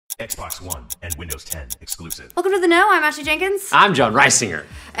Xbox One and Windows 10 exclusive. Welcome to the Know. I'm Ashely Jenkins. I'm John Reisinger.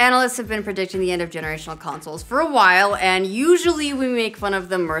 Analysts have been predicting the end of generational consoles for a while, and usually we make fun of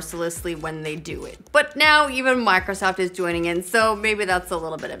them mercilessly when they do it. But now even Microsoft is joining in, so maybe that's a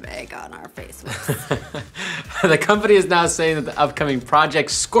little bit of egg on our face. The company is now saying that the upcoming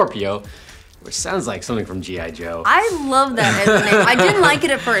Project Scorpio, which sounds like something from G.I. Joe. I love that as a name. I didn't like it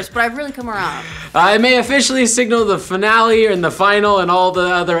at first, but I've really come around. It may officially signal the finale and the final and all the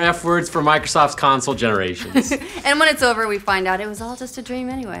other F words for Microsoft's console generations. And when it's over, we find out it was all just a dream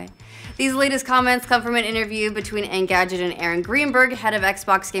anyway. These latest comments come from an interview between Engadget and Aaron Greenberg, head of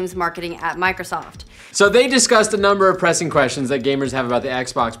Xbox Games Marketing at Microsoft. So they discussed a number of pressing questions that gamers have about the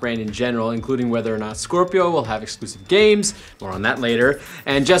Xbox brand in general, including whether or not Scorpio will have exclusive games, more on that later,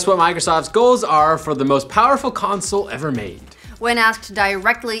 and just what Microsoft's goals are for the most powerful console ever made. When asked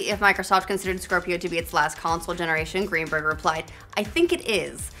directly if Microsoft considered Scorpio to be its last console generation, Greenberg replied, "I think it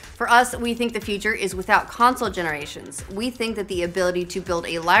is. For us, we think the future is without console generations. We think that the ability to build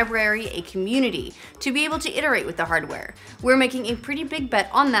a library, a community, to be able to iterate with the hardware. We're making a pretty big bet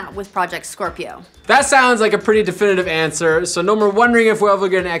on that with Project Scorpio." That sounds like a pretty definitive answer, so no more wondering if we'll ever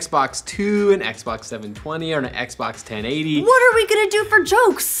get an Xbox 2, an Xbox 720, or an Xbox 1080. What are we gonna do for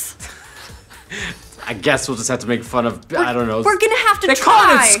jokes? I guess we'll just have to make fun of, I don't know. We're gonna have to They try.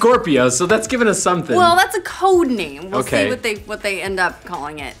 call it Scorpio, so that's giving us something. Well, that's a code name. We'll Okay. see what they end up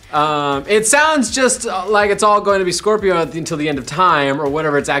calling it. It sounds just like it's all going to be Scorpio until the end of time, or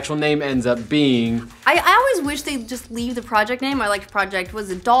whatever its actual name ends up being. I always wish they'd just leave the project name. I liked Project was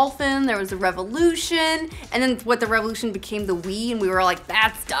a Dolphin, there was a Revolution, and then what the Revolution became the Wii, and we were all like,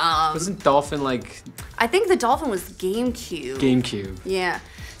 that's dumb. Wasn't Dolphin like I think the Dolphin was GameCube. GameCube? Yeah.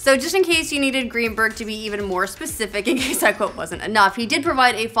 So just in case you needed Greenberg to be even more specific, in case that quote wasn't enough, he did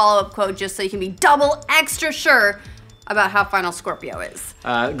provide a follow-up quote just so you can be double extra sure about how final Scorpio is.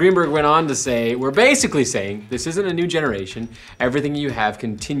 Greenberg went on to say, "We're basically saying this isn't a new generation. Everything you have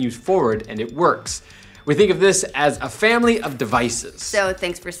continues forward and it works. We think of this as a family of devices." So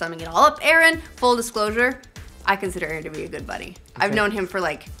thanks for summing it all up, Aaron. Full disclosure, I consider Aaron to be a good buddy. Okay. I've known him for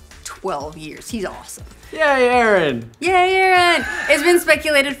like 12 years. He's awesome. Yay, Aaron! Yay, Aaron! It's been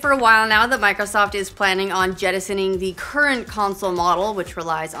speculated for a while now that Microsoft is planning on jettisoning the current console model, which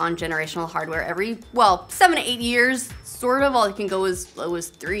relies on generational hardware every, well, 7 to 8 years, sort of. All you can go as low as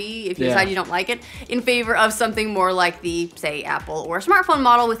 3 if you decide you don't like it, in favor of something more like the, say, Apple or smartphone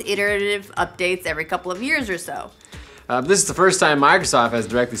model with iterative updates every couple of years or so. This is the first time Microsoft has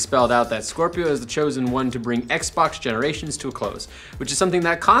directly spelled out that Scorpio is the chosen one to bring Xbox generations to a close, which is something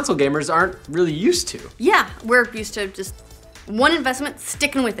that console gamers aren't really used to. Yeah, we're used to just one investment,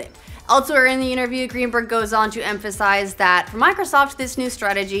 sticking with it. Elsewhere in the interview, Greenberg goes on to emphasize that for Microsoft, this new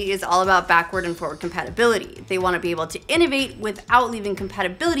strategy is all about backward and forward compatibility. They want to be able to innovate without leaving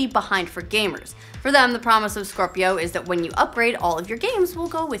compatibility behind for gamers. For them, the promise of Scorpio is that when you upgrade, all of your games will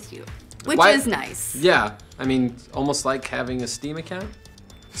go with you. Which is nice. Yeah, I mean, almost like having a Steam account.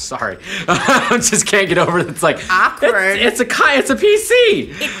 Sorry, I just can't get over it. It's like awkward. It's a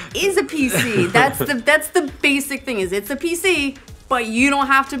PC. It is a PC. That's the basic thing. Is it's a PC, but you don't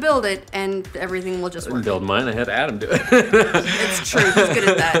have to build it, and everything will just work. I didn't build mine. I had Adam do it. It's true. He's good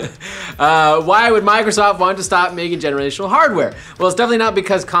at that. Why would Microsoft want to stop making generational hardware? Well, it's definitely not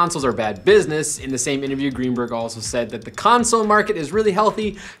because consoles are bad business. In the same interview, Greenberg also said that the console market is really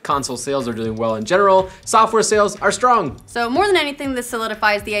healthy. Console sales are doing well in general. Software sales are strong. So more than anything, this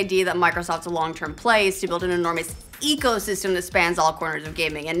solidifies the idea that Microsoft's long-term play is to build an enormous ecosystem that spans all corners of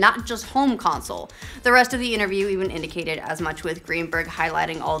gaming and not just home console. The rest of the interview even indicated as much, with Greenberg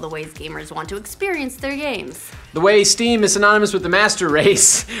highlighting all the ways gamers want to experience their games. The way Steam is synonymous with the master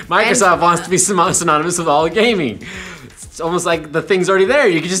race, Microsoft wants to be synonymous with all gaming. It's almost like the thing's already there,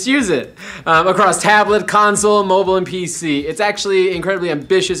 you can just use it. Across tablet, console, mobile, and PC. It's actually incredibly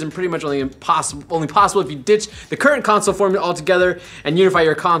ambitious and pretty much only possible if you ditch the current console formula altogether and unify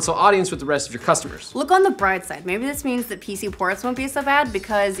your console audience with the rest of your customers. Look on the bright side. Maybe this means that PC ports won't be so bad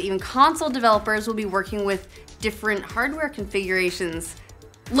because even console developers will be working with different hardware configurations.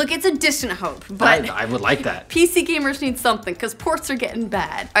 Look, it's a distant hope, but I would like that. PC gamers need something because ports are getting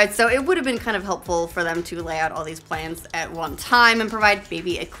bad. All right, so it would have been kind of helpful for them to lay out all these plans at one time and provide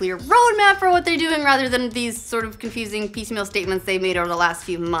maybe a clear roadmap for what they're doing rather than these sort of confusing piecemeal statements they made over the last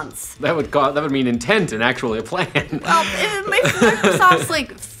few months. That would mean intent and actually a plan. Well, Microsoft's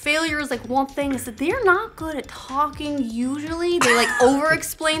like failure is like one thing is that they're not good at talking usually. They like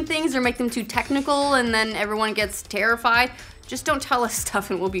over-explain things or make them too technical and then everyone gets terrified. Just don't tell us stuff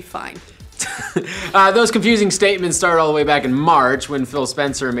and we'll be fine. Those confusing statements started all the way back in March when Phil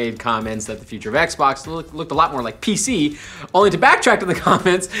Spencer made comments that the future of Xbox looked a lot more like PC, only to backtrack to the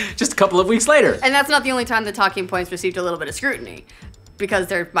comments just a couple of weeks later. And that's not the only time the talking points received a little bit of scrutiny, because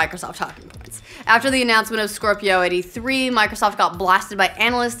they're Microsoft talking points. After the announcement of Scorpio at E3, Microsoft got blasted by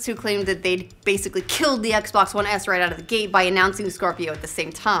analysts who claimed that they'd basically killed the Xbox One S right out of the gate by announcing Scorpio at the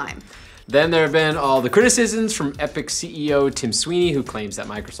same time. Then there have been all the criticisms from Epic CEO Tim Sweeney, who claims that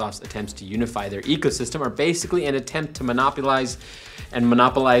Microsoft's attempts to unify their ecosystem are basically an attempt to monopolize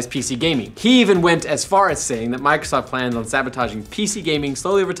PC gaming. He even went as far as saying that Microsoft plans on sabotaging PC gaming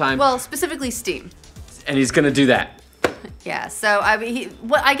slowly over time. Well, specifically Steam. And he's gonna do that. Yeah, so I mean,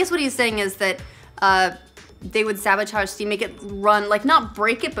 I guess what he's saying is that they would sabotage Steam, make it run, like not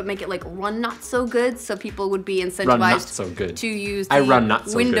break it, but make it like run not so good, so people would be incentivized to use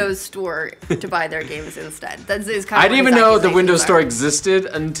the Windows Store to buy their games instead. That is kind of. I didn't even know the Windows Store existed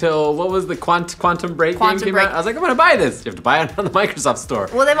until, what was the Quantum Break game came out? I was like, I'm gonna buy this. You have to buy it on the Microsoft Store.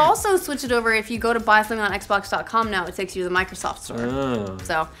 Well, they've also switched it over. If you go to buy something on Xbox.com now, it takes you to the Microsoft Store. Oh.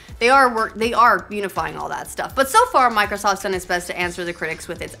 So they are unifying all that stuff. But so far, Microsoft's done its best to answer the critics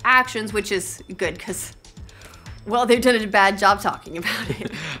with its actions, which is good because, well, they've done a bad job talking about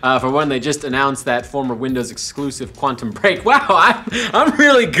it. For one, they just announced that former Windows exclusive Quantum Break. Wow, I'm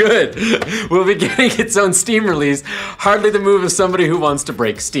really good. Will be getting its own Steam release. Hardly the move of somebody who wants to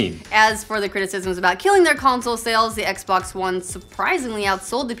break Steam. As for the criticisms about killing their console sales, the Xbox One surprisingly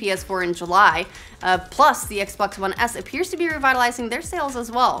outsold the PS4 in July. Plus, the Xbox One S appears to be revitalizing their sales as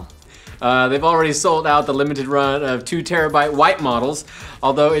well. They've already sold out the limited run of 2 terabyte white models,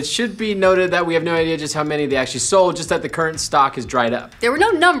 although it should be noted that we have no idea just how many they actually sold, just that the current stock has dried up. There were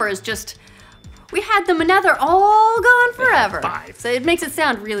no numbers, just we had them and now they're all gone forever. 5. So it makes it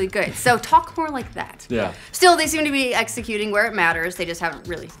sound really good. So talk more like that. Yeah. Still, they seem to be executing where it matters. They just haven't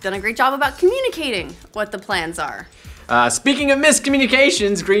really done a great job about communicating what the plans are. Speaking of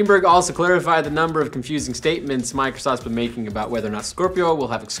miscommunications, Greenberg also clarified the number of confusing statements Microsoft's been making about whether or not Scorpio will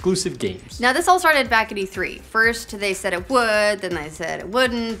have exclusive games. Now, this all started back at E3. First, they said it would, then they said it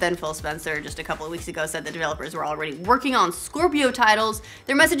wouldn't, then Phil Spencer just a couple of weeks ago said the developers were already working on Scorpio titles.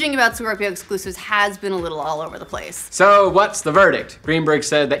 Their messaging about Scorpio exclusives has been a little all over the place. So, what's the verdict? Greenberg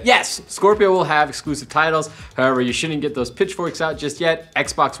said that yes, Scorpio will have exclusive titles, however, you shouldn't get those pitchforks out just yet,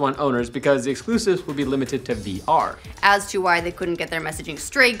 Xbox One owners, because the exclusives will be limited to VR. As to why they couldn't get their messaging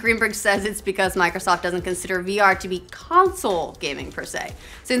straight, Greenberg says it's because Microsoft doesn't consider VR to be console gaming per se.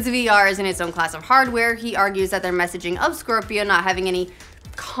 Since VR is in its own class of hardware, he argues that their messaging of Scorpio not having any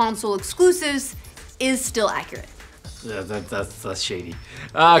console exclusives is still accurate. Yeah, that's shady.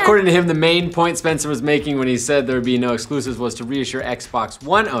 According to him, the main point Spencer was making when he said there would be no exclusives was to reassure Xbox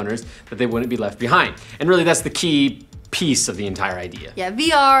One owners that they wouldn't be left behind. And really, that's the key piece of the entire idea. Yeah,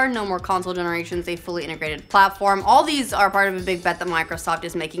 VR, no more console generations, a fully integrated platform. All these are part of a big bet that Microsoft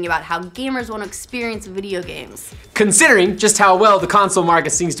is making about how gamers want to experience video games. Considering just how well the console market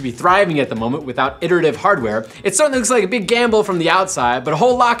seems to be thriving at the moment without iterative hardware, it certainly looks like a big gamble from the outside, but a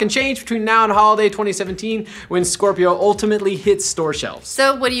whole lot can change between now and holiday 2017 when Scorpio ultimately hits store shelves.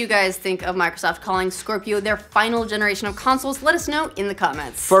 So what do you guys think of Microsoft calling Scorpio their final generation of consoles? Let us know in the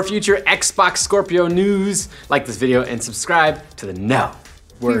comments. For future Xbox Scorpio news, like this video and subscribe to the No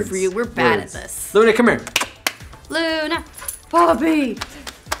Words. We're bad at this. Luna, come here. Luna, Bobby.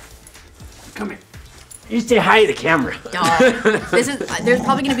 Come here. You say hi to the camera. There's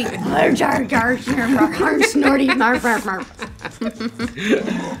probably gonna be snorty.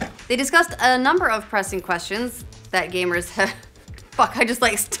 They discussed a number of pressing questions that gamers have. Fuck, I just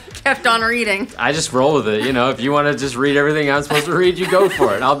kept on reading. I just roll with it, you know. If you want to just read everything I'm supposed to read, you go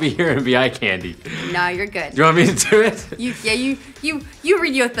for it. I'll be here and be eye candy. No, you're good. Do you want me to do it? You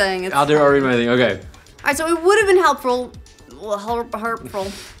read your thing. I'll read my thing. Okay. All right, so it would have been helpful.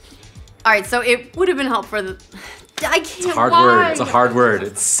 All right, so it would have been helpful. I can't. It's a hard word. It's a hard word.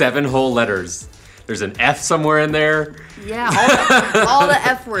 It's 7 whole letters. There's an F somewhere in there. Yeah, all the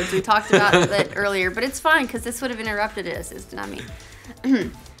F words. We talked about that earlier, but it's fine because this would have interrupted us. It's not me.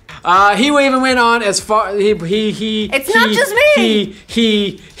 He even went on as far. It's not just me.